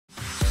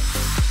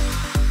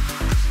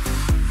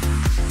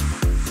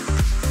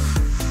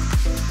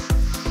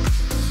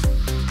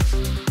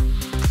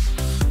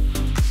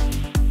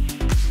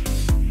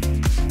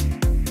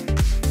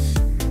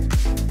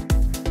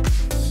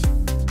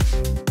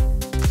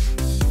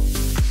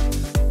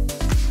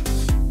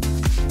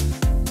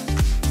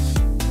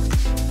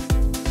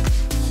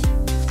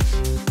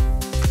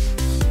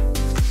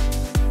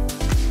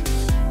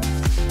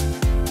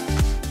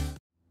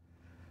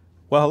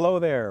Well, hello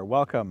there.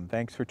 Welcome.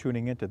 Thanks for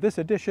tuning into this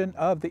edition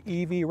of the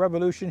EV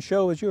Revolution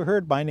Show. As you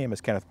heard, my name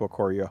is Kenneth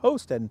Bokor, your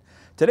host, and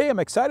today I'm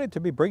excited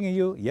to be bringing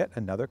you yet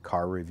another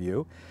car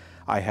review.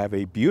 I have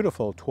a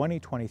beautiful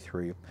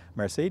 2023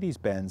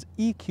 Mercedes-Benz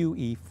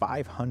EQE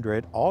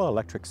 500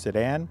 all-electric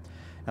sedan,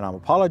 and I'm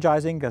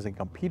apologizing because I'm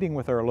competing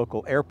with our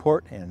local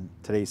airport, and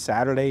today's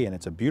Saturday, and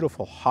it's a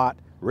beautiful, hot,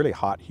 really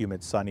hot,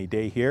 humid, sunny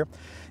day here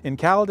in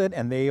Caledon,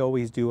 and they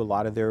always do a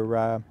lot of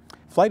their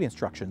flight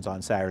instructions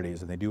on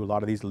Saturdays, and they do a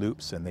lot of these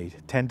loops, and they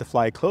tend to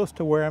fly close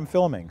to where I'm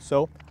filming.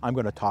 So I'm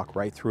going to talk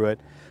right through it,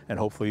 and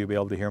hopefully you'll be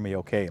able to hear me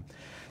okay.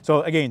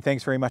 So again,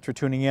 thanks very much for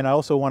tuning in. I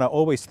also want to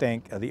always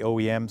thank the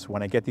OEMs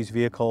when I get these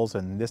vehicles,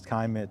 and this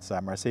time it's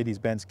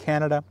Mercedes-Benz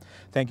Canada.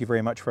 Thank you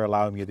very much for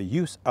allowing me the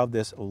use of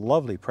this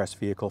lovely press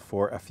vehicle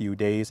for a few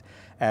days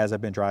as I've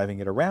been driving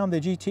it around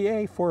the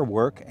GTA for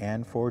work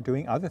and for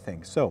doing other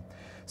things. So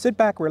sit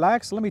back,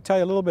 relax. Let me tell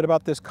you a little bit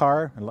about this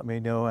car, and let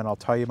me know, and I'll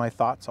tell you my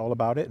thoughts all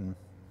about it and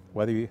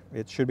whether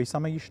it should be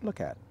something you should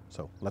look at.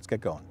 So let's get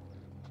going.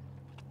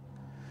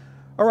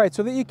 All right,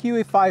 so the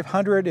EQE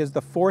 500 is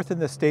the fourth in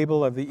the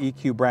stable of the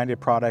EQ branded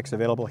products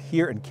available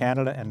here in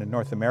Canada and in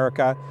North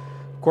America.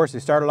 Of course, they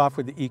started off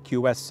with the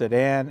EQS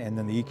sedan and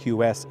then the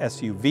EQS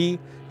SUV,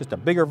 just a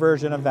bigger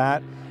version of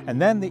that.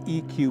 And then the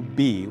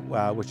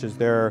EQB, which is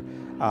their,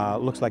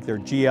 looks like their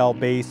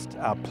GL-based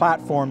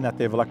platform that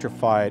they've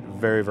electrified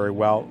very, very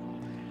well.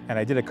 And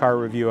I did a car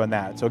review on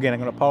that. So again, I'm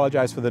going to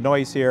apologize for the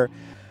noise here.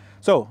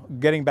 So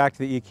getting back to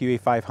the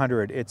EQE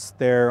 500, it's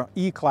their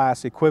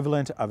E-Class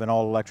equivalent of an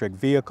all-electric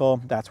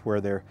vehicle. That's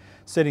where they're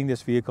sitting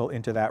this vehicle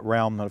into that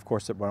realm. And of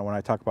course, when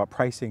I talk about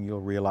pricing,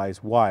 you'll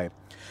realize why.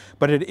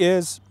 But it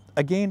is,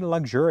 again,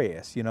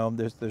 luxurious. You know,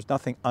 there's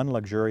nothing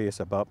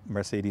unluxurious about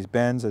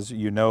Mercedes-Benz, as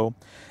you know.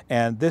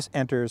 And this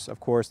enters, of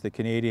course, the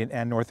Canadian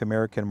and North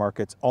American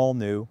markets all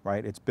new,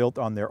 right? It's built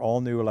on their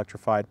all-new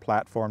electrified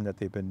platform that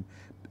they've been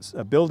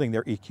building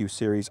their EQ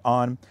series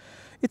on.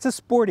 It's a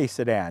sporty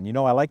sedan. You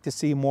know, I like to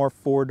see more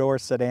four-door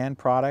sedan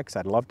products.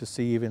 I'd love to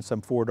see even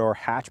some four-door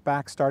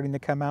hatchbacks starting to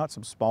come out,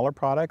 some smaller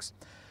products.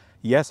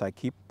 Yes, I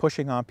keep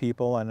pushing on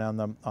people and on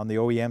the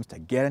OEMs to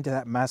get into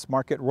that mass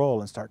market role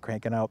and start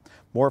cranking out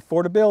more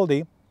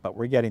affordability, but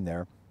we're getting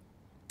there.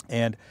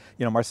 And,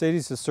 you know,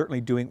 Mercedes is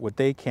certainly doing what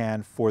they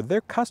can for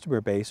their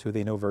customer base, who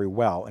they know very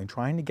well, and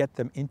trying to get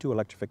them into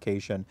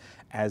electrification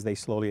as they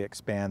slowly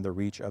expand the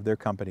reach of their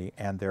company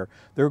and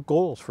their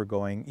goals for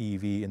going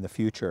EV in the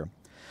future.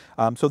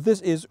 So this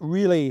is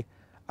really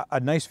a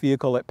nice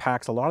vehicle. It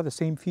packs a lot of the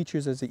same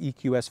features as the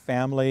EQS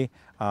family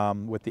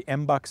with the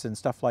M-Bucks and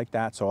stuff like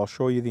that. So I'll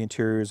show you the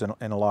interiors and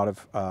a lot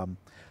of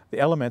the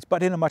elements,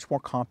 but in a much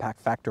more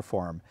compact factor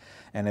form.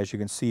 And as you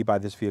can see by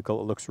this vehicle,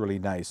 it looks really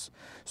nice.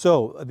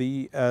 So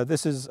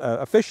this is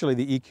officially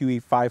the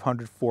EQE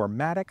 500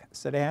 4MATIC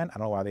sedan. I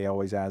don't know why they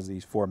always add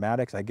these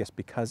 4MATICs. I guess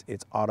because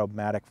it's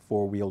automatic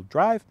four-wheel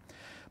drive,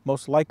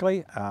 most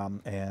likely,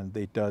 and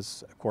it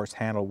does, of course,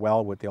 handle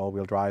well with the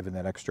all-wheel drive and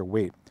that extra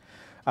weight.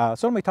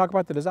 So let me talk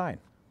about the design.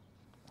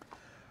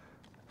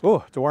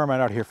 Oh, it's warm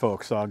out here,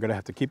 folks, so I'm going to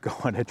have to keep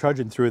going and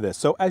trudging through this.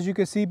 So as you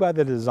can see by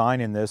the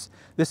design in this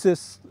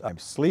is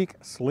sleek,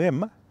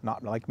 slim,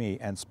 not like me,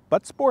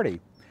 but sporty.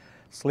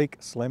 Sleek,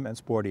 slim, and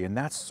sporty, and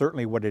that's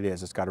certainly what it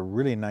is. It's got a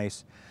really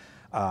nice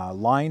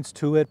lines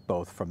to it,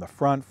 both from the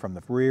front, from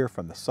the rear,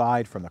 from the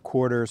side, from the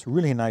quarters,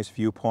 really nice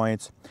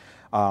viewpoints.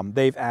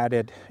 They've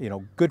added, you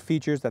know, good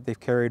features that they've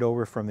carried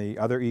over from the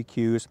other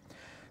EQs.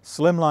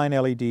 Slimline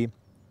LED,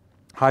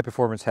 high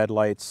performance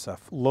headlights,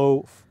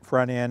 low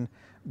front end,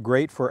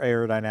 great for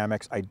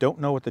aerodynamics. I don't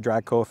know what the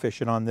drag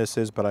coefficient on this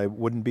is, but I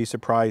wouldn't be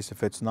surprised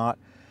if it's not.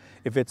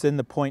 If it's in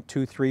the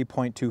 0.23,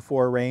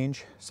 0.24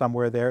 range,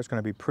 somewhere there, it's going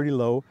to be pretty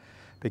low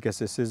because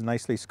this is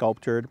nicely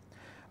sculptured.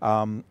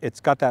 It's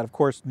got that, of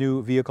course,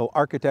 new vehicle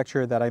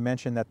architecture that I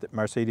mentioned that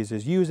Mercedes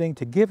is using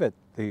to give it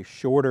the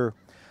shorter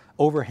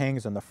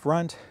overhangs on the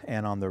front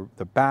and on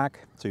the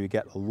back, so you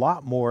get a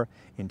lot more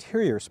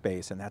interior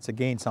space. And that's,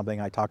 again, something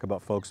I talk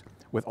about, folks,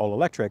 with all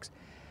electrics.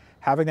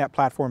 Having that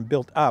platform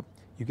built up,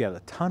 you get a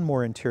ton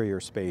more interior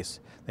space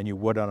than you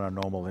would on a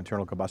normal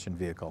internal combustion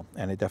vehicle,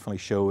 and it definitely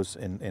shows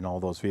in all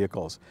those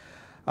vehicles.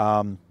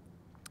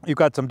 You've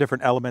got some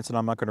different elements, and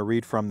I'm not going to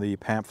read from the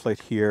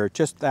pamphlet here,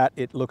 just that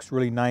it looks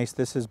really nice.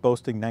 This is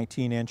boasting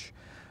 19-inch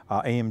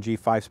AMG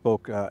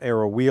 5-spoke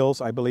aero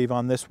wheels, I believe,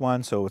 on this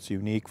one, so it's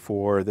unique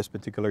for this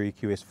particular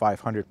EQS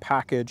 500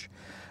 package.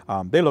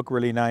 They look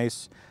really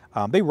nice.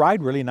 They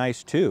ride really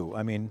nice too.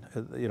 I mean,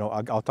 you know,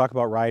 I'll talk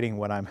about riding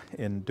when I'm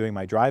doing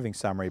my driving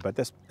summary, but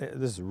this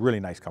is a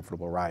really nice,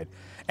 comfortable ride,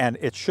 and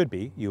it should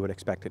be. You would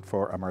expect it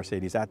for a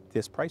Mercedes at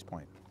this price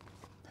point.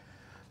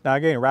 Now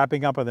again,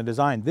 wrapping up on the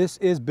design, this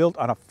is built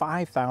on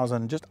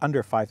a just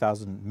under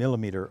 5,000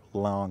 millimeter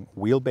long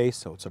wheelbase,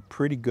 so it's a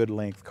pretty good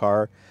length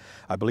car.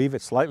 I believe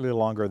it's slightly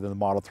longer than the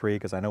Model 3,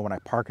 because I know when I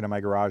park it in my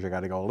garage, I got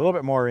to go a little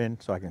bit more in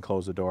so I can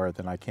close the door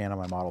than I can on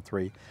my Model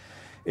 3.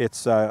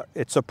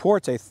 it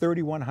supports a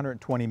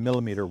 3120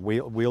 millimeter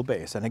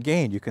wheelbase. And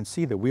again, you can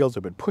see the wheels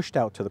have been pushed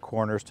out to the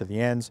corners, to the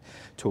ends,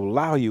 to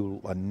allow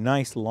you a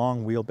nice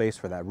long wheelbase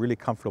for that really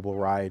comfortable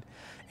ride.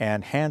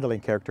 And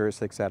handling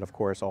characteristics that, of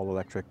course, all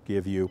electric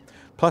give you,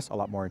 plus a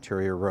lot more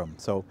interior room.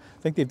 So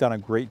I think they've done a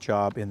great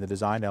job in the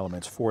design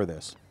elements for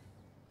this.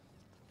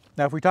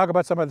 Now, if we talk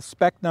about some of the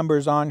spec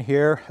numbers on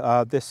here,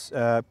 this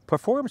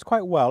performs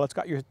quite well. It's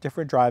got your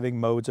different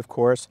driving modes, of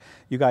course.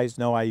 You guys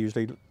know I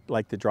usually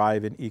like to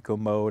drive in eco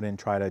mode and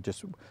try to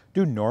just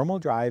do normal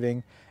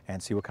driving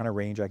and see what kind of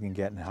range I can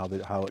get and how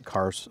it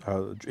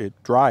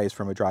drives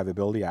from a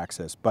drivability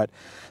axis. But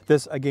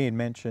this, again,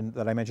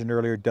 I mentioned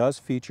earlier, does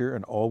feature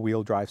an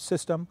all-wheel drive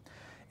system.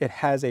 It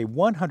has a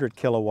 100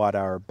 kilowatt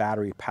hour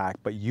battery pack,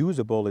 but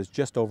usable is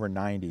just over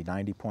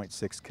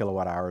 90.6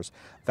 kilowatt hours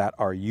that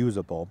are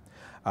usable.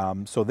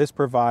 So this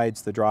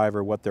provides the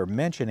driver what they're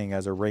mentioning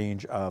as a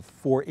range of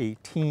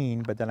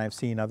 418, but then I've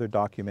seen other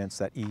documents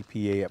that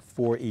EPA at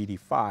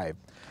 485.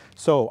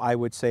 So I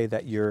would say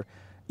that your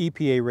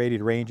EPA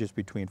rated range is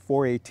between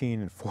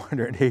 418 and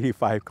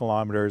 485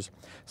 kilometers,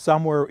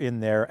 somewhere in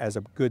there as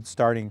a good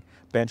starting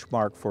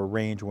benchmark for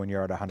range when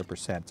you're at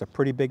 100%. It's a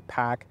pretty big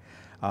pack.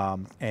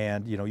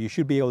 And you know, you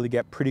should be able to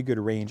get pretty good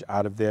range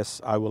out of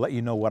this. I will let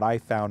you know what I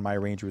found my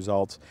range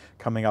results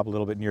coming up a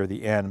little bit near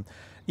the end.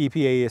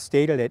 EPA is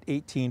stated at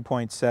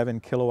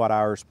 18.7 kilowatt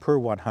hours per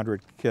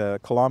 100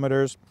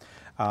 kilometers.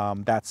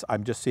 I'm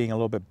just seeing a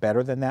little bit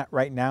better than that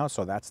right now,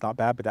 so that's not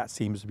bad, but that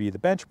seems to be the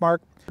benchmark.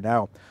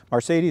 Now,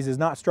 Mercedes is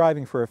not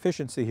striving for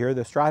efficiency here.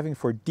 They're striving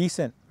for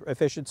decent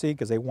efficiency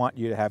because they want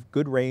you to have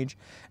good range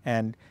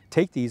and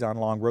take these on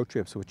long road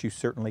trips, which you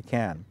certainly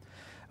can.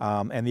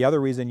 And the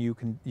other reason you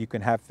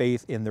can have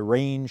faith in the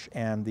range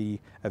and the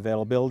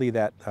availability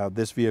that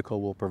this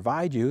vehicle will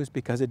provide you is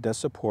because it does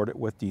support it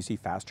with DC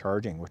fast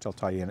charging, which I'll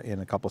tell you in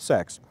a couple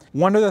secs.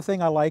 One other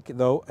thing I like,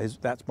 though, is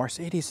that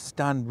Mercedes has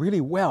done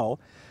really well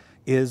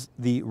is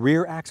the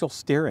rear axle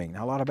steering.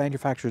 Now, a lot of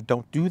manufacturers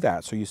don't do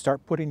that, so you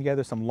start putting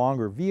together some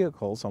longer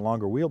vehicles, some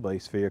longer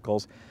wheelbase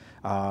vehicles.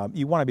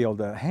 You want to be able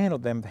to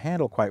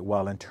handle quite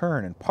well and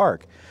turn and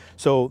park.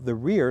 So the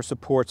rear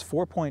supports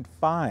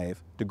 4.5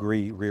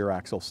 degree rear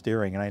axle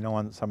steering, and I know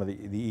on some of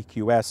the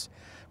EQS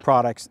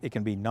products it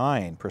can be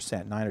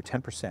 9%, 9 or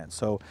 10%.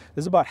 So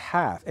this is about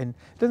half, and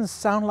it doesn't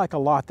sound like a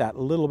lot, that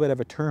little bit of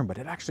a turn, but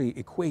it actually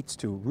equates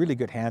to really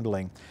good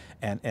handling,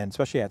 and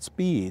especially at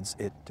speeds,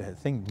 the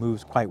thing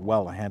moves quite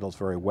well, it handles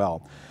very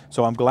well.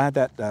 So I'm glad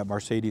that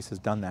Mercedes has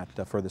done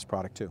that for this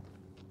product too.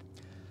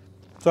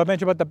 So I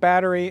mentioned about the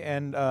battery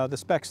and the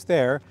specs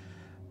there.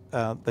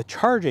 The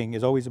charging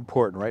is always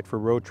important, right, for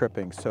road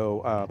tripping.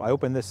 So I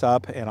open this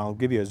up and I'll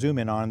give you a zoom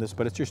in on this,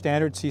 but it's your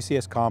standard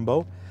CCS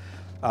combo.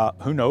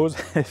 Who knows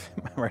if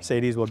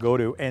Mercedes will go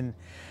to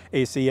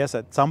NACS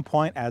at some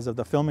point. As of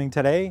the filming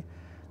today,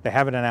 they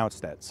haven't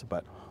announced that,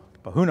 but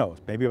who knows?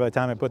 Maybe by the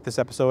time I put this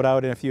episode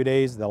out in a few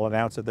days, they'll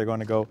announce that they're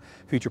going to go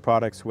future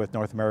products with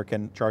North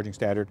American charging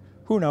standard.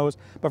 Who knows?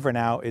 But for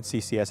now, it's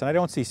CCS, and I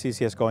don't see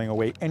CCS going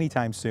away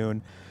anytime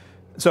soon.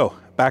 So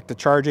back to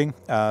charging,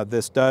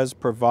 this does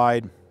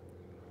provide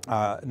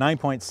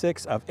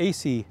 9.6 of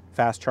AC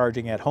fast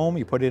charging at home.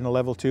 You put it in a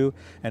level 2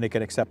 and it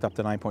can accept up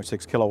to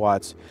 9.6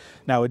 kilowatts.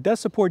 Now it does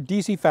support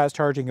DC fast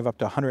charging of up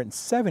to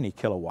 170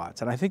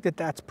 kilowatts, and I think that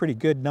that's a pretty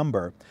good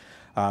number.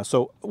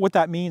 So what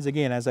that means,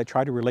 again, as I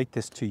try to relate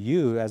this to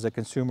you as a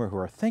consumer who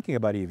are thinking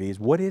about EVs,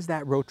 what is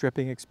that road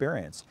tripping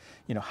experience?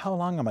 You know, how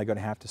long am I going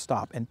to have to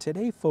stop? And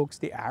today, folks,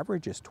 the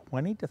average is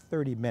 20 to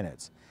 30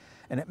 minutes.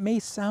 And it may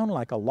sound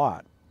like a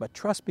lot, but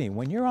trust me,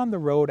 when you're on the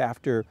road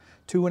after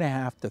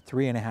 2.5 to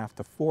 3.5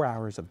 to 4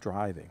 hours of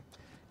driving,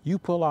 you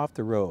pull off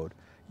the road,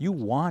 you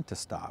want to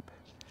stop.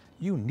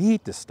 You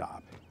need to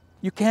stop.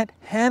 You can't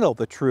handle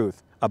the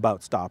truth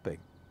about stopping.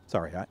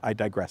 Sorry, I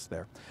digress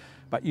there.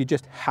 But you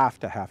just have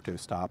to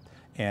stop,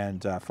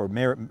 and for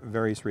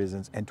various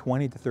reasons, and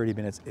 20 to 30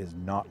 minutes is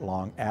not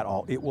long at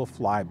all. It will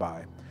fly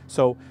by.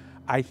 So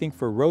I think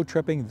for road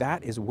tripping,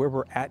 that is where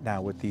we're at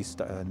now with these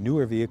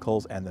newer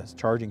vehicles and the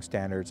charging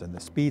standards and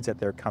the speeds that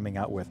they're coming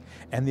out with,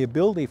 and the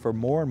ability for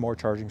more and more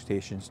charging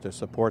stations to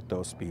support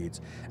those speeds,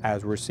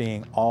 as we're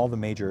seeing all the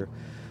major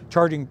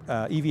charging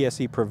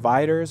EVSE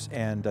providers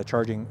and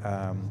charging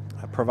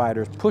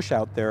providers push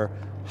out their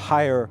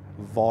higher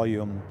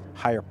volume,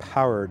 higher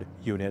powered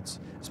units,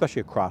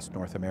 especially across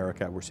North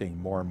America. We're seeing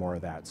more and more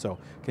of that. So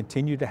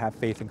continue to have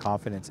faith and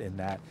confidence in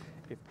that.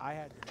 If I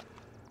had...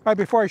 All right,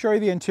 before I show you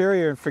the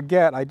interior and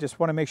forget, I just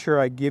want to make sure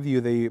I give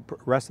you the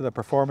rest of the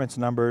performance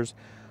numbers.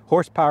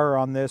 Horsepower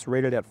on this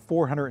rated at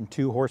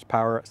 402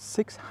 horsepower,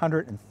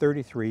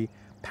 633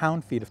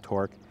 pound-feet of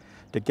torque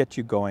to get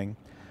you going.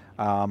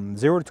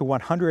 0 to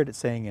 100, it's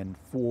saying in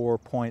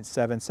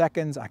 4.7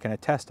 seconds. I can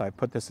attest, I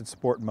put this in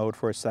sport mode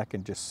for a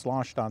second, just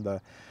sloshed on the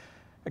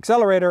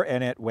accelerator,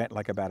 and it went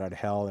like a bat out of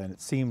hell, and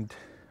it seemed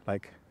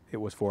like it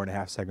was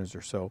 4.5 seconds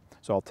or so.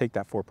 So I'll take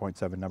that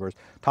 4.7 numbers.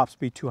 Top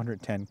speed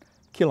 210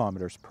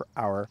 kilometers per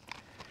hour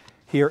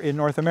here in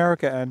North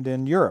America and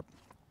in Europe.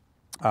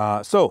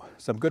 So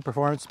some good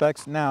performance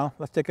specs. Now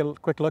let's take a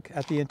quick look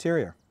at the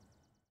interior.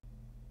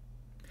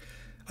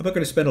 I'm not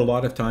going to spend a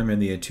lot of time in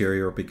the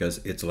interior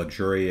because it's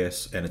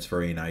luxurious and it's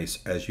very nice,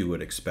 as you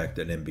would expect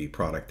an MB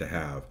product to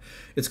have.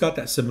 It's got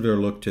that similar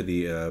look to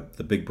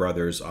the big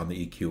brothers on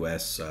the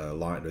EQS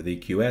line, or the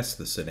EQS,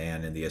 the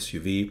sedan, and the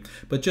SUV,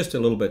 but just a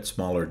little bit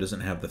smaller. It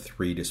doesn't have the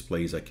 3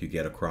 displays like you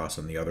get across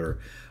on the other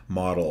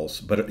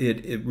models, but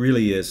it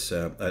really is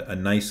a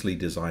nicely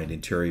designed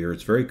interior.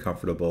 It's very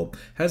comfortable,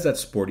 has that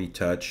sporty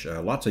touch,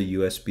 lots of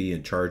USB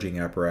and charging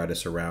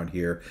apparatus around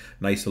here,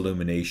 nice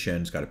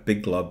illumination. It's got a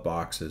big glove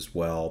box as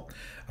well,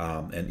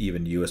 and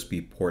even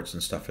USB ports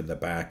and stuff in the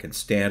back, and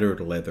standard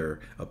leather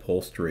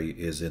upholstery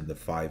is in the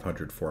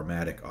 500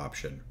 4MATIC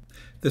option.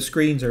 The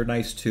screens are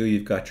nice too.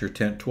 You've got your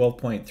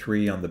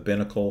 12.3 on the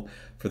binnacle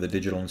for the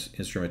digital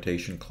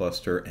instrumentation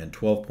cluster, and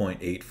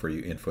 12.8 for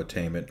your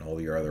infotainment and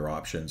all your other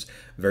options.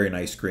 Very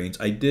nice screens.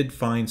 I did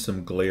find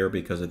some glare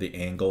because of the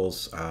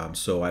angles,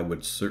 so I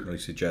would certainly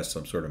suggest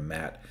some sort of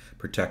matte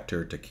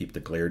protector to keep the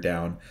glare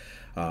down.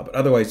 But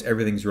otherwise,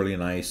 everything's really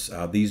nice.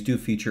 These do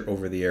feature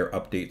over-the-air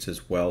updates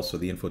as well, so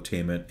the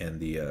infotainment and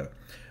the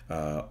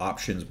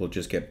options will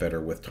just get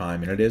better with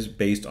time. And it is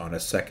based on a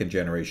 2nd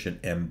generation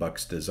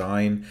MBUX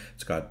design.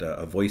 It's got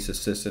a voice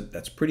assistant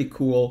that's pretty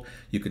cool.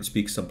 You can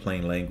speak some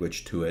plain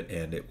language to it,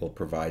 and it will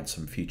provide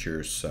some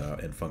features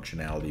and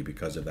functionality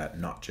because of that,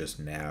 not just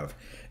nav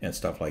and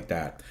stuff like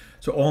that.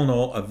 So all in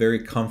all, a very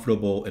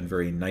comfortable and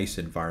very nice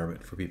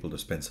environment for people to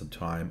spend some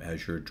time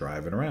as you're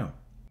driving around.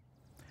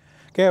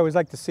 Okay, I always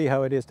like to see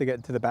how it is to get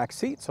into the back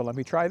seat, so let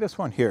me try this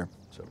one here.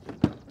 So,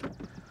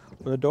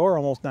 with the door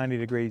almost 90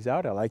 degrees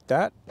out, I like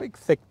that. Big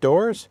thick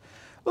doors,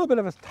 a little bit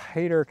of a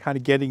tighter kind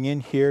of getting in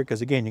here,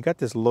 because again, you got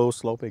this low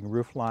sloping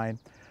roof line,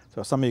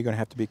 so some of you are going to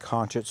have to be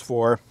conscious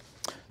for.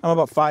 I'm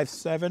about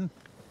 5'7",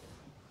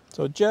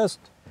 so just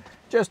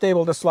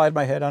able to slide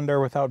my head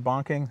under without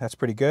bonking. That's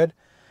pretty good.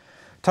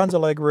 Tons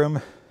of leg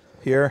room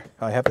here.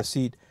 I have the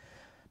seat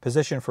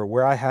positioned for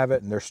where I have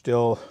it, and there's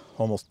still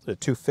almost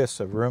 2/5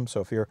 of room,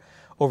 so if you're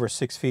over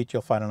 6 feet,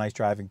 you'll find a nice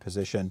driving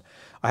position.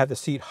 I have the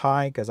seat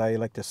high because I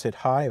like to sit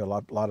high. A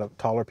lot of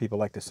taller people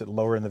like to sit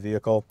lower in the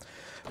vehicle.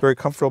 Very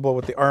comfortable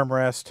with the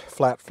armrest,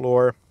 flat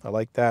floor. I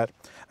like that.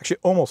 Actually,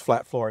 almost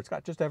flat floor. It's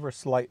got just ever a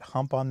slight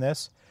hump on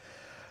this.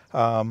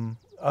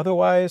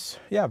 Otherwise,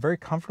 yeah, very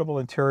comfortable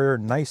interior.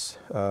 Nice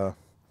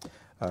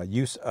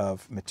use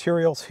of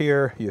materials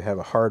here. You have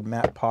a hard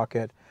mat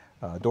pocket,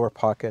 door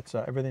pockets.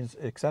 Everything's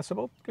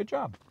accessible. Good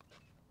job.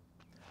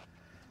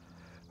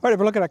 All right, if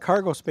we're looking at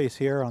cargo space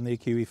here on the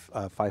EQE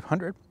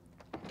 500,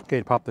 okay,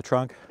 to pop the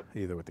trunk,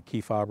 either with the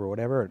key fob or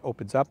whatever, it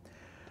opens up.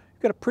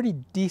 You've got a pretty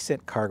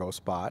decent cargo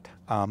spot.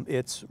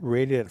 It's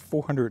rated at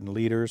 400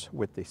 liters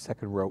with the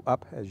 2nd row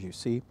up, as you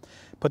see.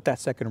 Put that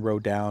 2nd row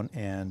down,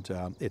 and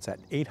it's at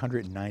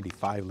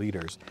 895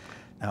 liters.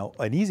 Now,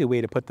 an easy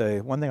way to put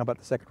one thing about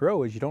the 2nd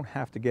row is you don't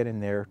have to get in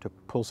there to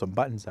pull some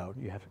buttons out.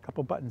 You have a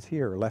couple buttons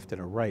here, a left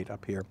and a right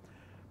up here.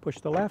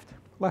 Push the left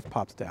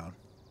pops down.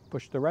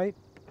 Push the right,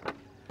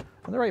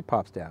 and the right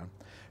pops down.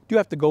 Do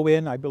have to go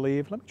in, I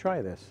believe. Let me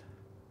try this.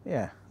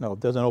 Yeah, no, it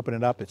doesn't open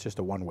it up. It's just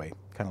a one-way,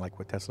 kind of like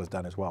what Tesla's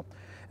done as well,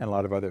 and a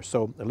lot of others.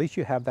 So at least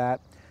you have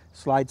that.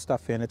 Slide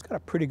stuff in. It's got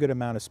a pretty good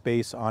amount of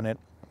space on it.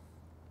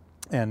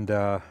 And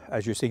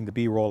as you're seeing the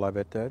B-roll of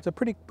it, it's a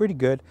pretty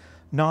good,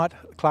 not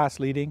class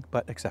leading,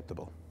 but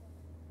acceptable.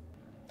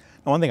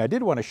 Now, one thing I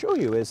did want to show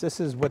you is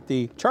this is what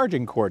the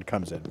charging cord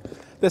comes in.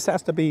 This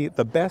has to be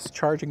the best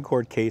charging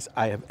cord case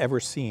I have ever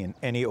seen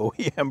any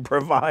OEM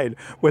provide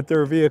with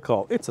their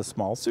vehicle. It's a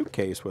small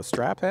suitcase with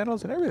strap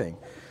handles and everything.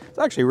 It's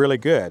actually really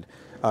good.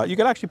 You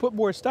can actually put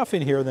more stuff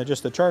in here than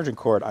just the charging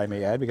cord, I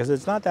may add, because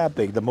it's not that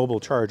big, the mobile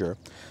charger.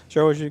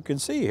 So as you can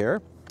see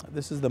here,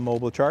 this is the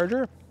mobile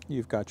charger.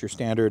 You've got your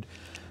standard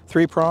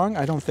 3-prong.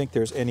 I don't think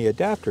there's any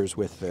adapters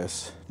with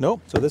this.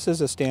 Nope, so this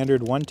is a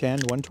standard 110,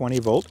 120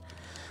 volt.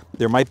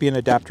 There might be an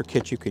adapter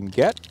kit you can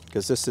get,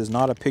 because this is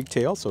not a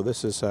pigtail, so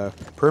this is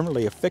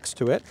permanently affixed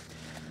to it.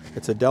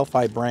 It's a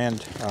Delphi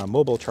brand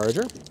mobile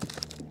charger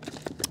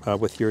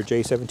with your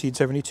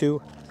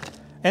J1772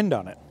 end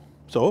on it.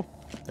 So,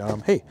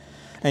 hey,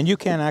 and you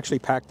can actually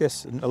pack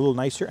this a little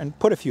nicer and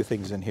put a few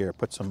things in here.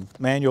 Put some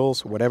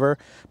manuals, whatever.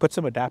 Put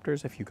some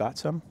adapters if you got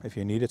some, if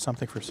you needed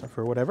something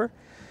for whatever,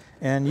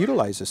 and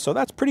utilize this. So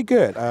that's pretty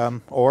good.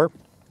 Or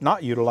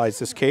not utilize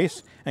this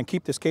case and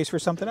keep this case for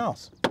something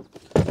else,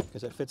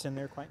 because it fits in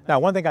there quite nice. Now,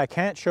 one thing I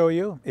can't show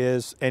you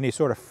is any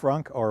sort of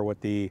frunk or what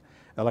the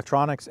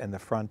electronics and the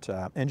front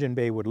engine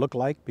bay would look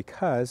like,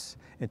 because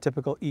in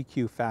typical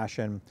EQ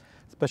fashion,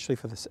 especially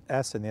for the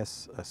S and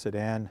S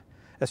sedan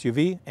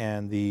SUV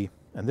and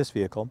this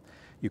vehicle,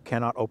 you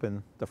cannot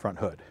open the front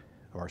hood.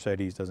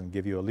 Mercedes doesn't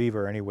give you a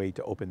lever or any way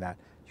to open that.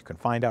 You can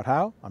find out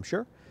how, I'm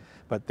sure,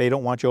 but they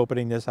don't want you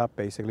opening this up.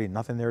 Basically,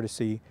 nothing there to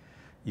see.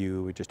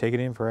 You would just take it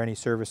in for any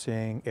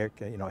servicing,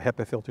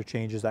 HEPA filter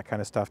changes, that kind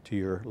of stuff, to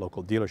your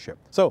local dealership.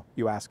 So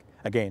you ask,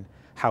 again,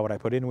 how would I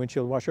put in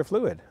windshield washer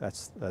fluid?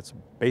 That's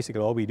basically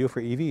all we do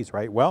for EVs,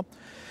 right? Well,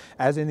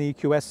 as in the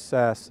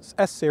EQS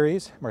S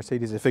series,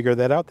 Mercedes has figured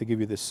that out. They give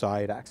you this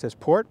side access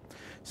port.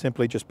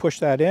 Simply just push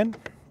that in.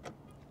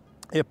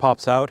 It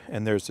pops out,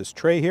 and there's this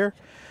tray here.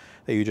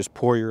 that you just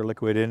pour your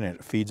liquid in and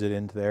it feeds it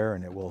into there,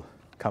 and it will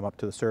come up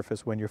to the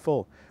surface when you're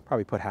full.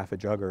 Probably put half a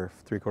jug or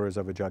 3/4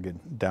 of a jug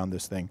down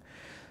this thing.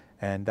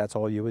 And that's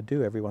all you would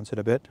do every once in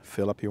a bit.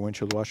 Fill up your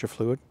windshield washer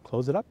fluid,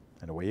 close it up,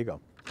 and away you go.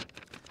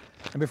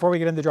 And before we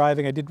get into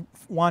driving, I did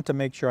want to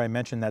make sure I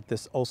mentioned that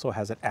this also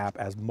has an app,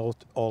 as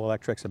most all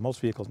electrics and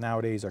most vehicles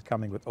nowadays are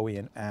coming with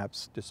OEM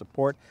apps to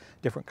support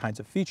different kinds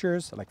of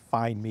features like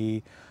Find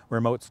Me,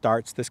 remote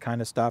starts, this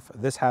kind of stuff.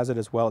 This has it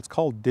as well. It's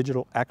called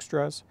Digital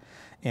Extras.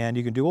 And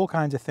you can do all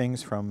kinds of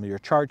things from your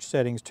charge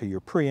settings to your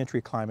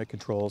pre-entry climate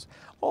controls,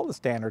 all the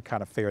standard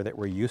kind of fare that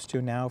we're used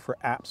to now for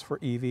apps for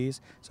EVs.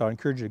 So I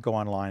encourage you to go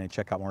online and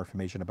check out more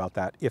information about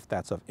that if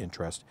that's of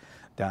interest.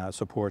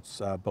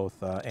 Supports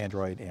both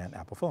Android and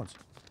Apple phones.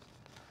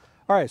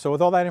 All right, so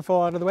with all that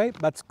info out of the way,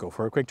 let's go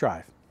for a quick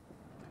drive.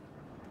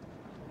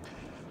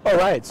 All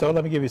right, so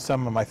let me give you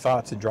some of my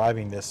thoughts in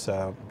driving this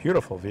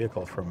beautiful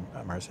vehicle from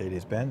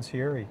Mercedes-Benz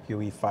here,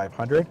 EQE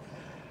 500.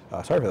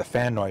 Sorry for the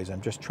fan noise.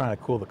 I'm just trying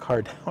to cool the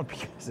car down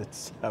because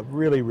it's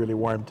really, really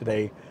warm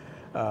today,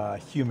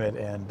 humid,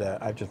 and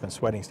I've just been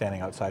sweating standing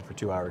outside for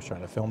 2 hours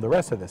trying to film the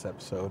rest of this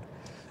episode,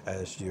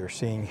 as you're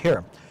seeing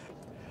here.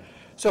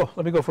 So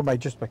let me go for my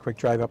quick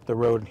drive up the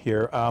road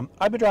here.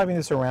 I've been driving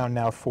this around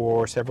now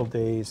for several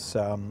days,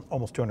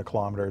 almost 200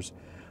 kilometers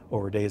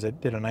over days. I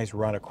did a nice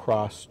run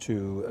across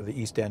to the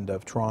east end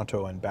of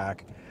Toronto and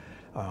back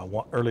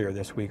earlier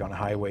this week on a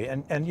highway.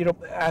 And you know,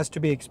 as to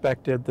be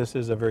expected, this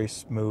is a very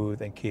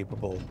smooth and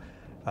capable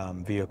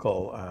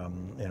vehicle.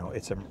 You know,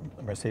 it's a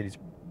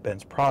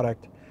Mercedes-Benz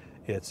product.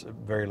 It's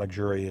very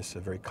luxurious,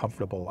 very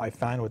comfortable. I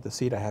find with the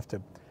seat,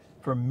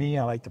 for me,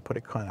 I like to put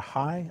it kind of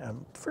high.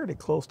 I'm fairly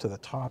close to the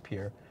top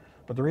here.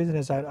 But the reason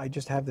is I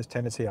just have this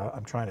tendency,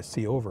 I'm trying to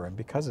see over. And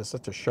because it's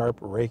such a sharp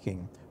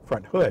raking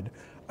front hood,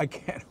 I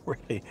can't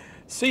really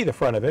see the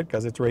front of it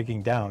because it's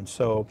raking down.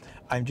 So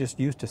I'm just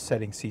used to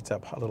setting seats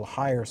up a little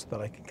higher so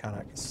that I can kind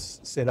of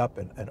sit up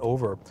and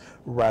over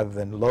rather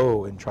than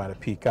low and try to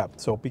peek up.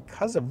 So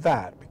because of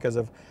that, because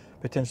of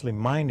potentially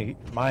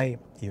my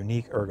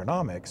unique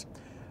ergonomics,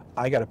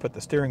 I got to put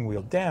the steering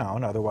wheel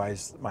down,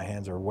 otherwise my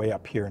hands are way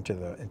up here into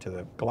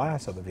the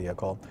glass of the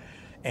vehicle,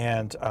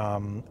 and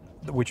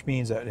which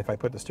means that if I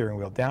put the steering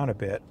wheel down a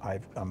bit,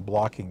 I'm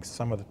blocking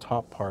some of the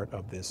top part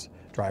of this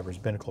driver's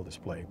binnacle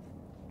display,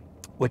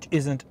 which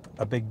isn't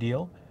a big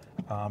deal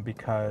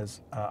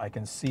because I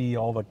can see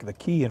all the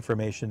key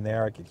information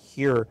there. I can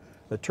hear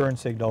the turn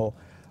signal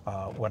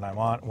when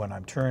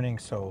I'm turning,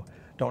 so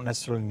don't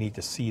necessarily need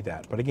to see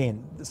that. But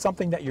again,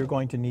 something that you're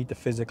going to need to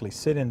physically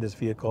sit in this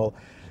vehicle,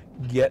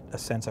 get a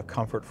sense of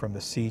comfort from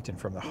the seat and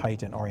from the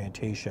height and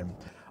orientation.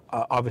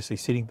 Obviously,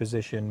 seating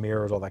position,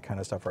 mirrors, all that kind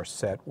of stuff are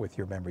set with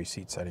your memory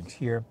seat settings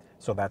here,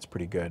 so that's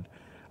pretty good.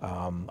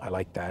 I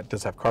like that. It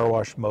does have car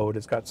wash mode.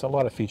 It's got a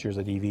lot of features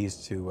at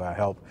EVs to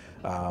help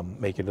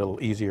make it a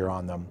little easier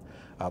on them.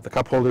 The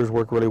cup holders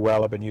work really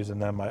well. I've been using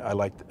them. I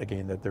like,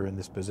 again, that they're in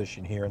this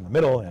position here in the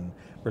middle and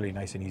really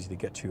nice and easy to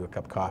get to a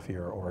cup of coffee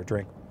or a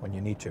drink when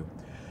you need to.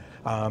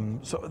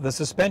 So the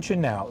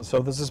suspension now. So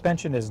the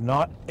suspension is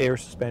not air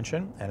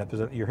suspension, and if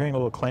you're hearing a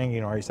little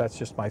clanging noise, that's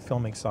just my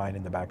filming sign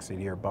in the back seat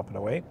here bumping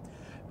away.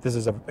 This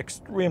is an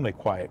extremely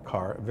quiet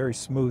car, a very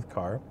smooth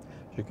car.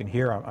 As you can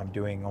hear, I'm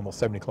doing almost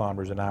 70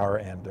 kilometers an hour,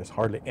 and there's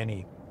hardly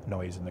any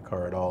noise in the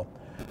car at all.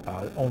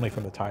 Only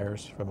from the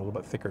tires, from a little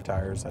bit thicker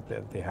tires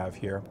that they have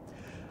here.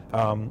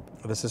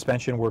 The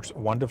suspension works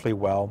wonderfully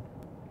well.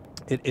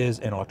 It is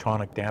an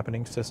electronic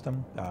dampening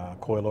system,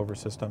 coilover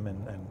system,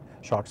 and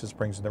shocks and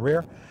springs in the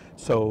rear.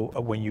 So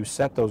when you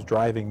set those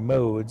driving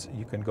modes,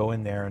 you can go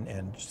in there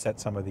and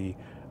set some of the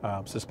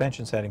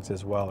suspension settings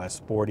as well as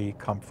sporty,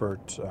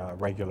 comfort,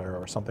 regular,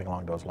 or something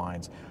along those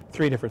lines.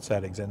 3 different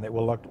settings, and it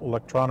will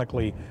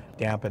electronically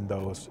dampen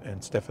those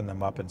and stiffen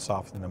them up and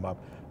soften them up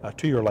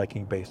to your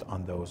liking based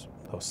on those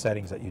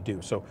settings that you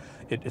do. So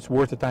it's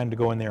worth the time to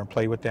go in there and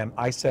play with them.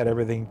 I set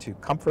everything to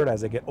comfort.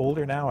 As I get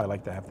older now, I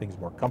like to have things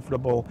more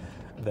comfortable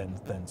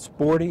than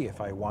sporty. If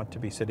I want to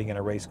be sitting in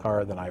a race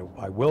car, then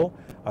I will.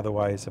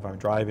 Otherwise, if I'm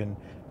driving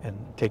and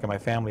taking my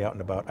family out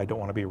and about, I don't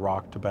want to be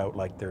rocked about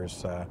like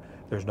there's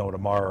no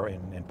tomorrow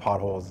in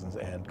potholes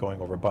and going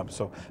over bumps.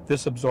 So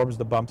this absorbs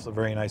the bumps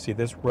very nicely.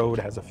 This road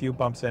has a few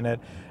bumps in it,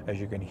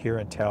 as you can hear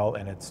and tell,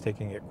 and it's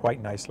taking it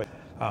quite nicely.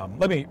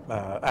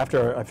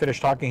 After I finish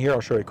talking here, I'll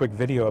show you a quick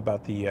video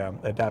about the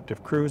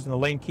adaptive cruise and the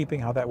lane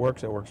keeping, how that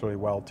works. It works really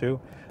well too.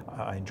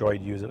 I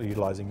enjoyed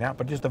utilizing that,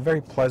 but just a very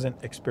pleasant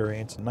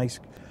experience, nice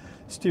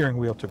steering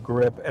wheel to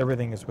grip.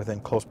 Everything is within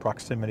close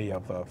proximity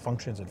of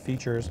functions and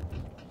features.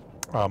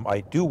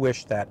 I do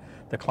wish that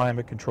the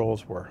climate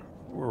controls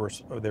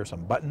there's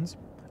some buttons,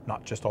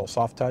 not just all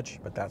soft touch,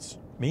 but that's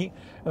me.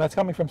 And that's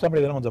coming from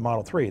somebody that owns a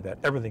Model 3, that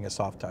everything is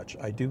soft touch.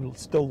 I do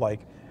still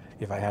like,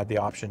 if I had the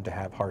option, to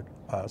have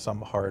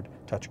some hard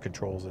touch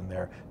controls in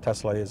there.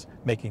 Tesla is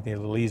making things a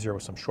little easier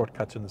with some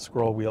shortcuts in the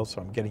scroll wheel, so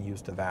I'm getting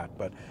used to that.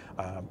 But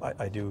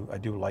I do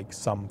like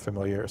some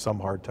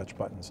hard touch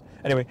buttons.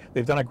 Anyway,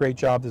 they've done a great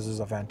job. This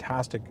is a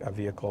fantastic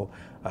vehicle.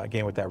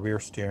 Again, with that rear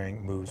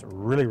steering, moves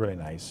really, really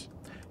nice.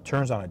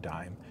 Turns on a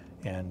dime.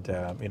 And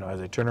you know,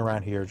 as I turn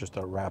around here, just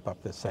to wrap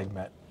up this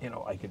segment, you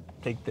know, I could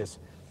take this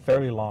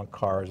fairly long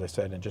car, as I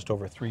said, in just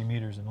over 3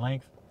 meters in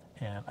length,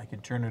 and I can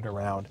turn it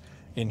around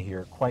in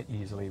here quite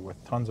easily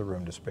with tons of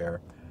room to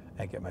spare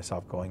and get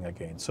myself going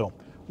again. So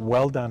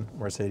well done,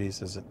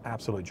 Mercedes. Is an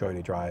absolute joy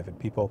to drive, and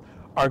people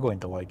are going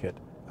to like it,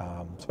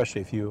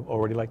 especially if you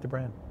already like the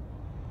brand.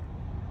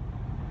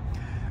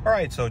 All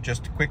right, so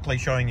just quickly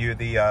showing you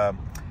the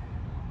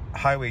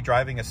highway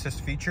driving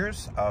assist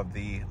features of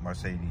the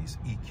Mercedes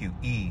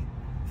EQE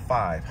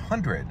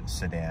 500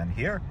 sedan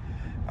here.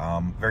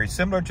 Very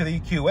similar to the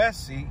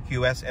EQS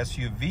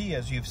SUV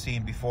as you've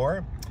seen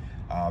before.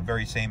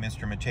 Very same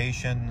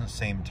instrumentation,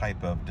 same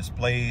type of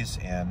displays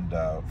and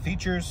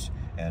features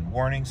and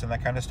warnings and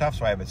that kind of stuff.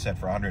 So I have it set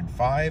for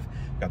 105.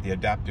 Got the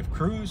adaptive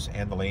cruise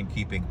and the lane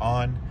keeping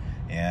on,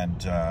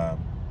 and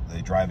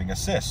the driving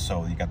assist.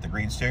 So you got the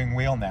green steering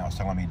wheel now. It's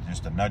telling me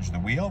just to nudge the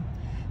wheel.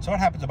 So it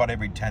happens about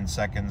every 10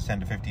 seconds, 10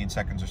 to 15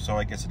 seconds or so.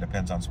 I guess it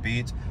depends on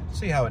speeds.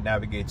 See how it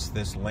navigates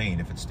this lane,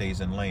 if it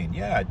stays in lane.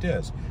 Yeah, it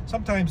does.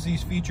 Sometimes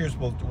these features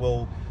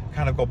will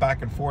kind of go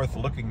back and forth,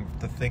 looking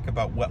to think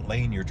about what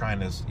lane you're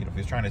trying to, you know, if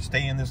you're trying to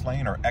stay in this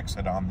lane or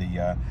exit on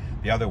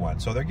the other one.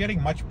 So they're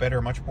getting much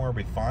better, much more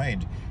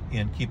refined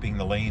in keeping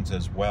the lanes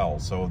as well.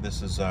 So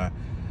this is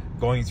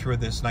going through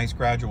this nice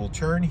gradual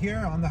turn here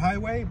on the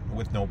highway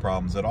with no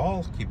problems at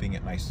all, keeping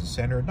it nice and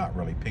centered, not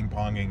really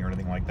ping-ponging or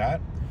anything like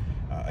that.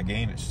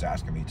 Again, it's just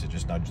asking me to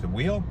just nudge the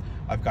wheel.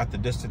 I've got the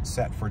distance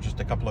set for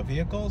just a couple of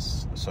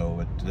vehicles, so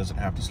it doesn't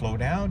have to slow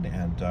down,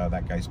 and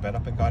that guy sped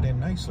up and got in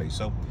nicely.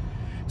 So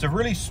it's a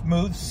really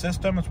smooth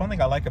system. It's one thing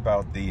I like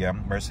about the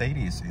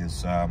Mercedes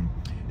is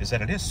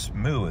that it is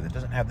smooth. It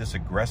doesn't have this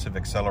aggressive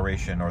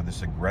acceleration or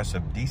this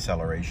aggressive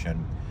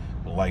deceleration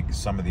like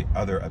some of the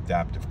other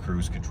adaptive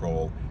cruise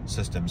control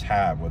systems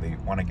have, where they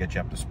want to get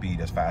you up to speed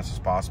as fast as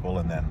possible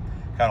and then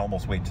kind of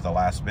almost wait to the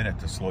last minute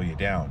to slow you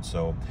down.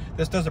 So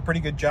this does a pretty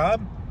good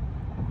job.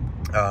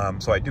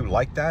 So I do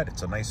like that.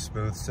 It's a nice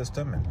smooth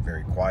system and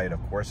very quiet,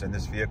 of course, in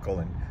this vehicle,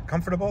 and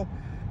comfortable.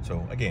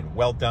 So again,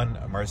 well done,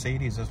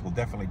 Mercedes. This will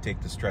definitely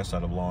take the stress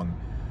out of long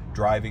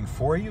driving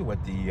for you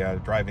with the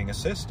driving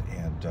assist,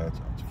 and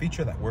it's a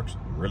feature that works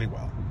really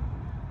well.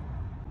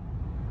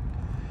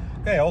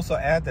 Okay, I also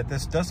add that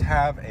this does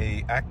have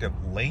a active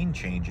lane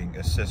changing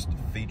assist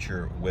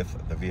feature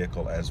with the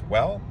vehicle as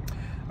well.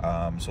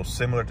 So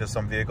similar to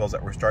some vehicles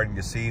that we're starting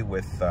to see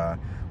with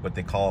what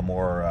they call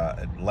more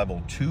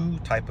level 2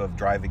 type of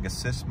driving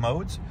assist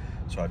modes.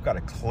 So I've got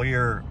a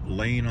clear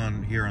lane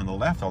on here on the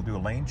left. I'll do a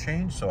lane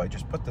change. So I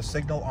just put the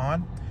signal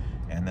on,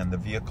 and then the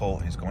vehicle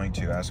is going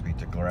to ask me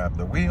to grab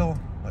the wheel.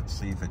 Let's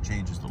see if it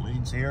changes the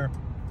lanes here.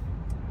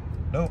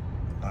 Nope,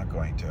 not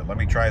going to. Let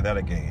me try that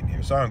again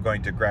here. So I'm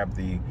going to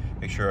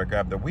make sure I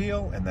grab the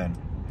wheel and then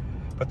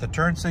put the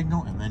turn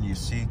signal, and then you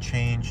see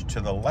change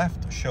to the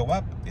left show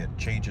up. It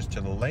changes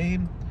to the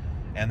lane,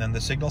 and then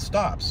the signal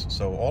stops.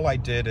 So all I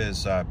did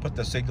is put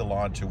the signal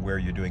on to where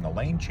you're doing a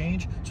lane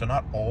change. So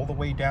not all the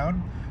way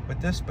down with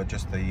this, but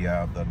just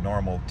the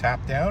normal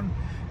tap down,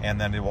 and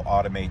then it will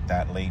automate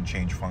that lane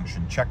change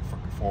function, check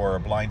for a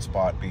blind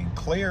spot being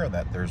clear and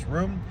that there's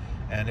room,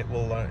 and it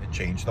will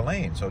change the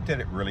lane. So it did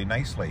it really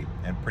nicely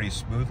and pretty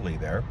smoothly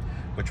there,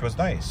 which was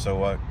nice.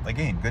 So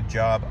again, good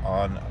job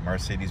on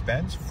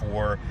Mercedes-Benz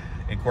for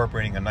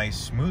incorporating a nice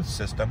smooth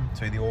system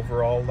to the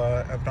overall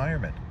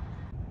environment.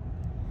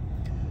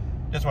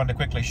 Just wanted to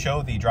quickly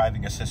show the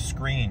driving assist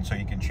screen, so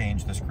you can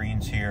change the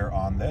screens here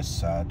on this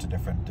to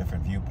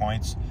different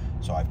viewpoints.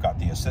 So I've got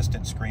the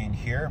assistant screen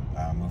here,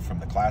 moved from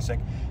the classic,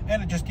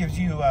 and it just gives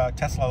you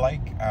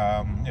Tesla-like,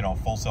 you know,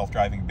 full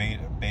self-driving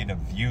beta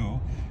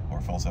view, or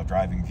full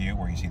self-driving view,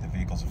 where you see the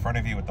vehicles in front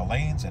of you with the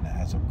lanes, and it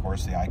has, of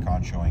course, the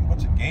icon showing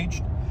what's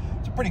engaged.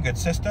 It's a pretty good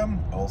system.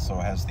 It also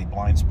has the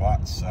blind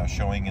spots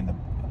showing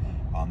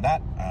on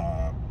that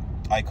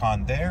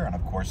icon there, and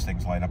of course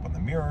things light up on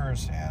the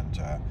mirrors, and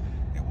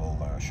it will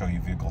show you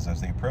vehicles as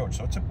they approach.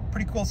 So it's a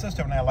pretty cool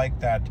system, and I like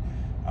that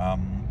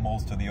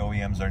most of the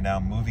OEMs are now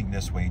moving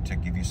this way to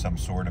give you some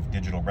sort of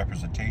digital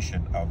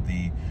representation of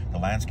the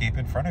landscape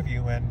in front of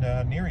you and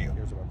near you.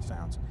 Here's what it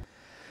sounds.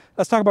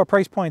 Let's talk about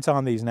price points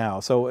on these now.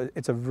 So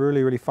it's a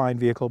really, really fine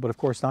vehicle, but of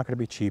course not going to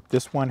be cheap.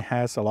 This one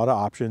has a lot of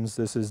options.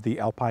 This is the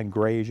Alpine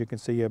Gray, as you can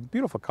see, a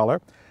beautiful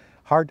color.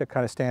 Hard to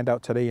kind of stand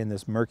out today in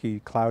this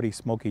murky, cloudy,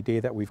 smoky day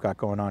that we've got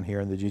going on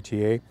here in the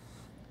GTA.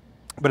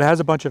 But it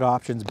has a bunch of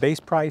options. Base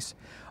price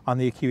on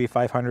the EQE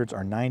 500s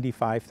are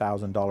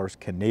 $95,000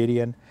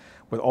 Canadian.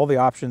 With all the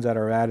options that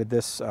are added,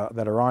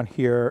 that are on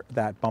here,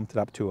 that bumped it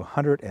up to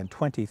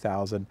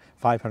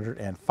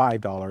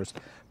 $120,505.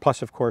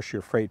 Plus, of course,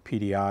 your freight,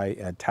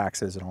 PDI, and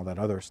taxes, and all that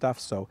other stuff.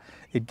 So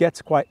it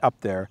gets quite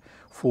up there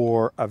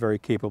for a very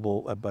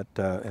capable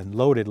and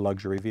loaded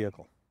luxury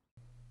vehicle.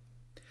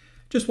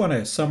 Just want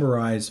to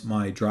summarize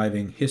my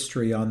driving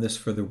history on this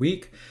for the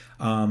week.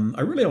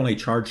 I really only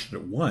charged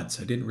it once.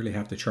 I didn't really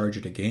have to charge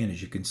it again.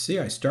 As you can see,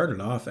 I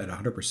started off at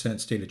 100%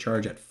 state of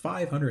charge at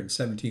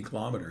 517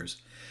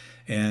 kilometers.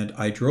 And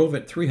I drove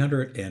it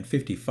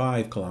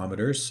 355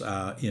 kilometers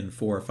in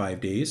 4 or 5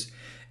 days.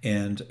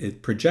 and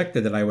it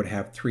projected that I would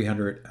have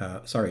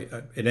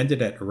it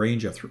ended at a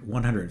range of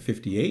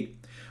 158,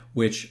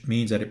 which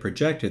means that it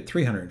projected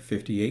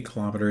 358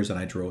 kilometers and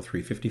I drove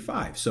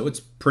 355. So it's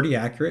pretty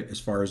accurate as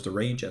far as the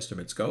range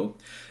estimates go.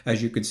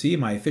 As you can see,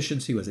 my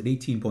efficiency was at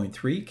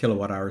 18.3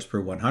 kilowatt hours per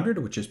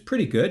 100, which is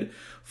pretty good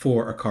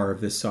for a car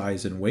of this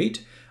size and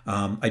weight.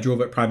 I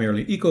drove it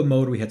primarily eco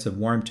mode. We had some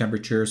warm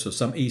temperatures, so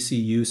some AC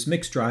use,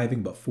 mixed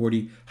driving, but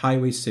 40%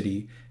 highway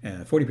city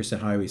and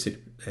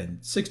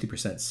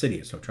 60% city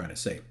is what I'm trying to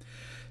say.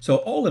 So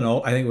all in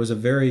all, I think it was a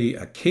very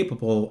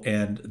capable,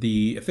 and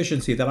the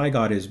efficiency that I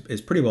got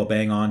is pretty well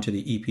bang on to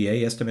the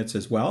EPA estimates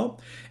as well.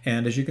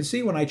 And as you can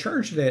see, when I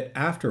charged it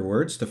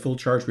afterwards, the full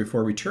charge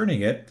before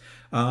returning it,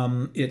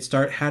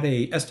 had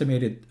a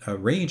estimated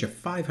range of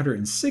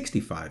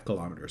 565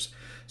 kilometers.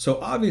 So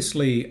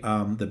obviously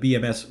the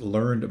BMS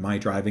learned my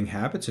driving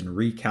habits and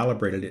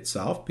recalibrated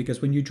itself,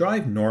 because when you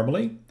drive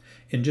normally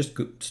in just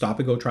stop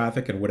and go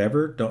traffic and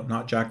whatever,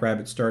 not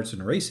jackrabbit starts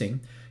and racing,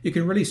 you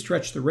can really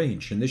stretch the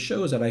range. And this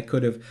shows that I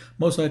could have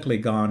most likely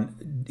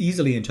gone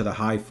easily into the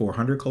high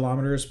 400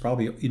 kilometers,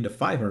 probably into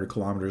 500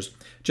 kilometers,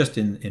 just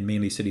in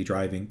mainly city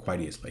driving quite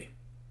easily.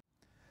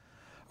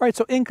 All right,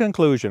 so in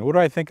conclusion, what do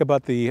I think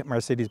about the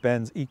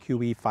Mercedes-Benz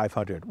EQE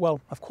 500? Well,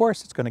 of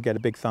course, it's going to get a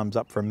big thumbs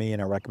up from me and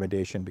a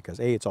recommendation because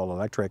A, it's all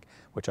electric,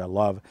 which I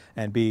love,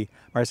 and B,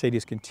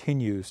 Mercedes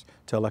continues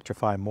to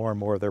electrify more and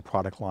more of their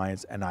product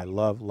lines, and I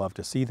love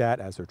to see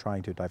that as they're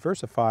trying to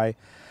diversify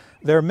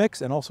their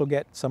mix and also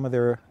get some of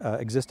their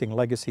existing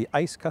legacy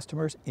ICE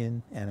customers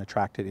in and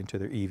attracted into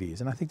their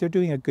EVs. And I think they're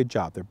doing a good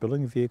job. They're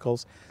building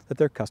vehicles that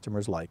their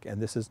customers like,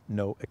 and this is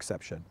no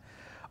exception.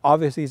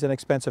 Obviously, it's an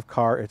expensive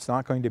car. It's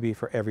not going to be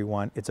for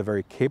everyone. It's a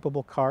very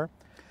capable car.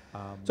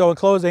 So in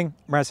closing,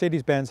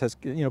 Mercedes-Benz has,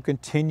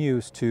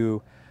 continues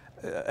to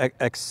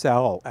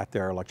excel at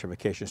their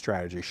electrification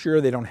strategy. Sure,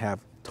 they don't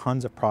have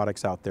tons of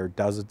products out there,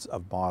 dozens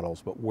of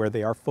models, but where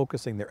they are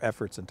focusing their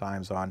efforts and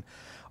times on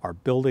are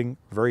building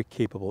very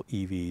capable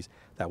EVs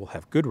that will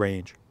have good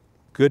range,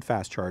 good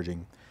fast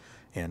charging,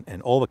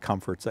 and all the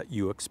comforts that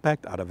you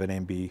expect out of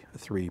an MB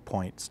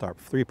three-pointed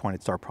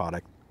star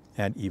product,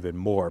 and even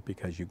more,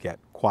 because you get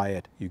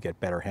quiet, you get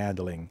better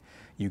handling,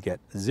 you get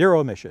zero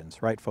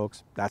emissions, right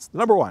folks? That's the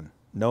number one,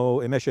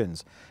 no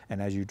emissions.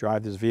 And as you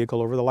drive this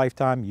vehicle over the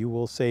lifetime, you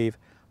will save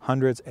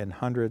hundreds and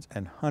hundreds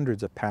and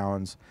hundreds of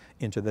pounds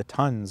into the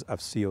tons of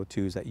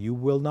CO2s that you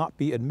will not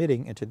be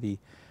emitting into the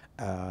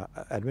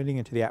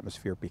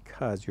atmosphere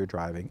because you're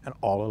driving an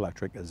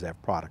all-electric ZEV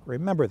product.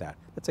 Remember that.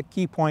 That's a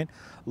key point.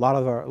 A lot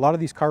of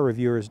these car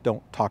reviewers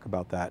don't talk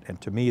about that, and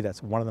to me,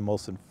 that's one of the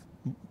most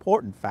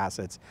important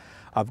facets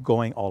of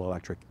going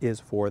all-electric, is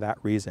for that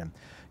reason.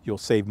 You'll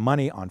save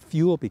money on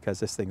fuel because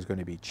this thing's going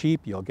to be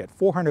cheap. You'll get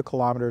 400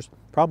 kilometers,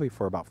 probably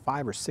for about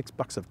 $5 or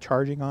 $6 of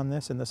charging on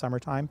this in the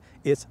summertime.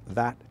 It's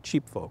that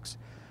cheap, folks.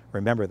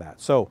 Remember that.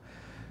 So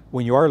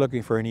when you are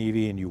looking for an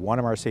EV and you want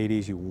a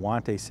Mercedes, you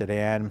want a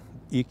sedan,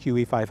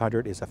 EQE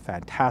 500 is a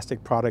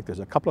fantastic product. There's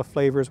a couple of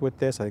flavors with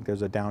this. I think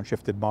there's a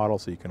downshifted model,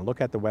 so you can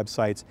look at the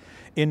websites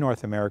in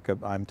North America.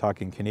 I'm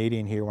talking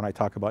Canadian here when I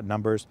talk about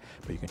numbers,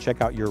 but you can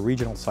check out your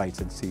regional sites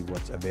and see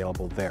what's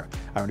available there.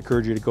 I would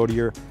encourage you to go to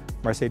your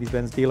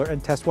Mercedes-Benz dealer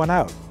and test one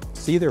out,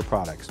 see their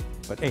products.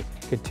 But hey,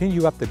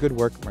 continue up the good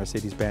work,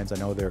 Mercedes-Benz. I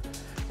know they're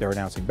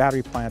announcing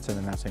battery plants and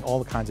announcing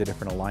all the kinds of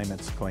different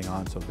alignments going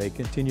on, so they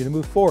continue to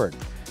move forward.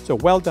 So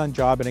well done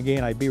job, and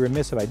again, I'd be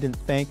remiss if I didn't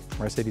thank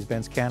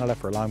Mercedes-Benz Canada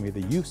for allowing me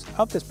the use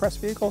of this press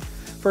vehicle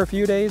for a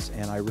few days,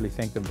 and I really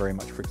thank them very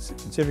much for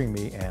considering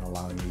me and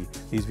allowing me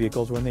these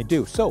vehicles when they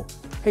do. So,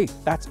 hey,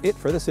 that's it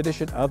for this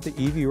edition of the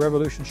EV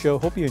Revolution Show.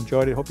 Hope you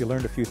enjoyed it. Hope you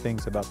learned a few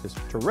things about this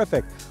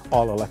terrific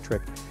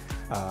all-electric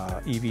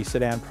EV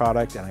sedan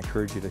product, and I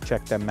encourage you to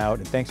check them out.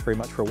 And thanks very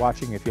much for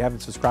watching. If you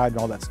haven't subscribed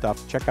and all that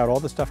stuff, check out all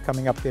the stuff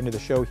coming up at the end of the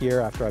show here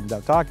after I'm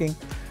done talking,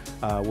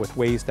 with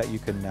ways that you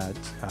can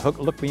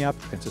look me up.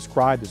 You can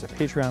subscribe. There's a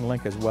Patreon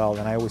link as well,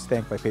 and I always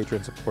thank my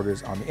Patreon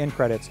supporters on the end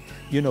credits.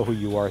 You know who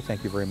you are.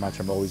 Thank you very much.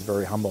 I'm always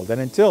very humbled.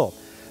 And until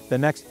the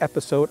next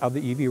episode of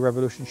the EV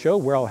Revolution Show,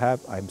 where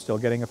I'm still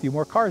getting a few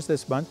more cars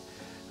this month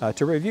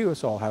to review,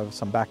 so I'll have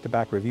some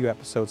back-to-back review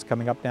episodes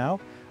coming up now.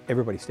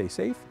 Everybody stay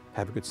safe,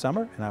 have a good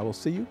summer, and I will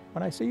see you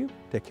when I see you.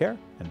 Take care,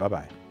 and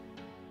bye-bye.